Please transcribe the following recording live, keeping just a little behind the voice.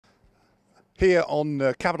here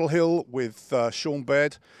on Capitol Hill with Shawn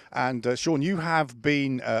Baird. And Shawn, you have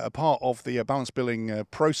been a part of the balance billing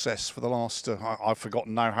process for the last, I've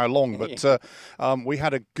forgotten now how long, but we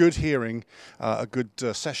had a good hearing, a good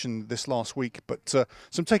session this last week, but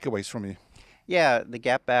some takeaways from you. Yeah, the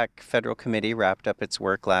GAPBAC Federal Committee wrapped up its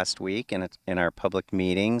work last week in our public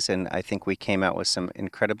meetings, and I think we came out with some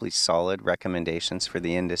incredibly solid recommendations for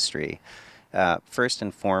the industry. First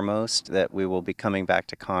and foremost, that we will be coming back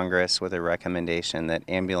to Congress with a recommendation that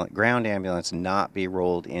ground ambulance not be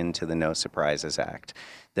rolled into the No Surprises Act,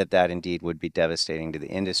 that indeed would be devastating to the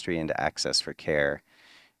industry and to access for care.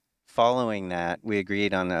 Following that, we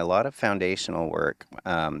agreed on a lot of foundational work,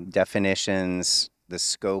 definitions, the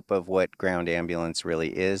scope of what ground ambulance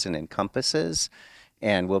really is and encompasses,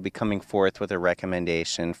 and we'll be coming forth with a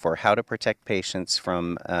recommendation for how to protect patients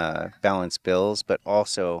from balance bills, but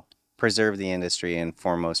also preserve the industry and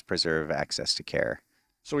foremost preserve access to care.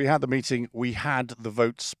 So we had the meeting, we had the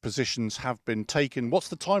votes, positions have been taken. What's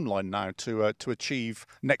the timeline now to achieve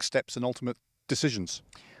next steps and ultimate decisions?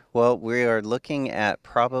 Well, we are looking at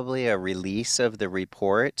probably a release of the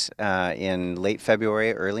report in late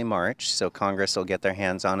February, early March, so Congress will get their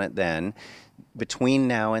hands on it then. Between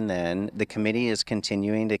now and then, the committee is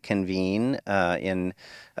continuing to convene in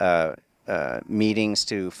meetings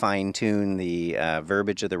to fine-tune the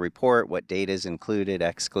verbiage of the report, what data is included,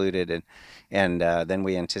 excluded, and then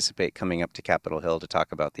we anticipate coming up to Capitol Hill to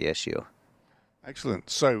talk about the issue. Excellent.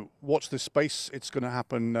 So watch this space. It's going to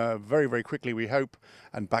happen very, very quickly, we hope.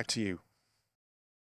 And back to you.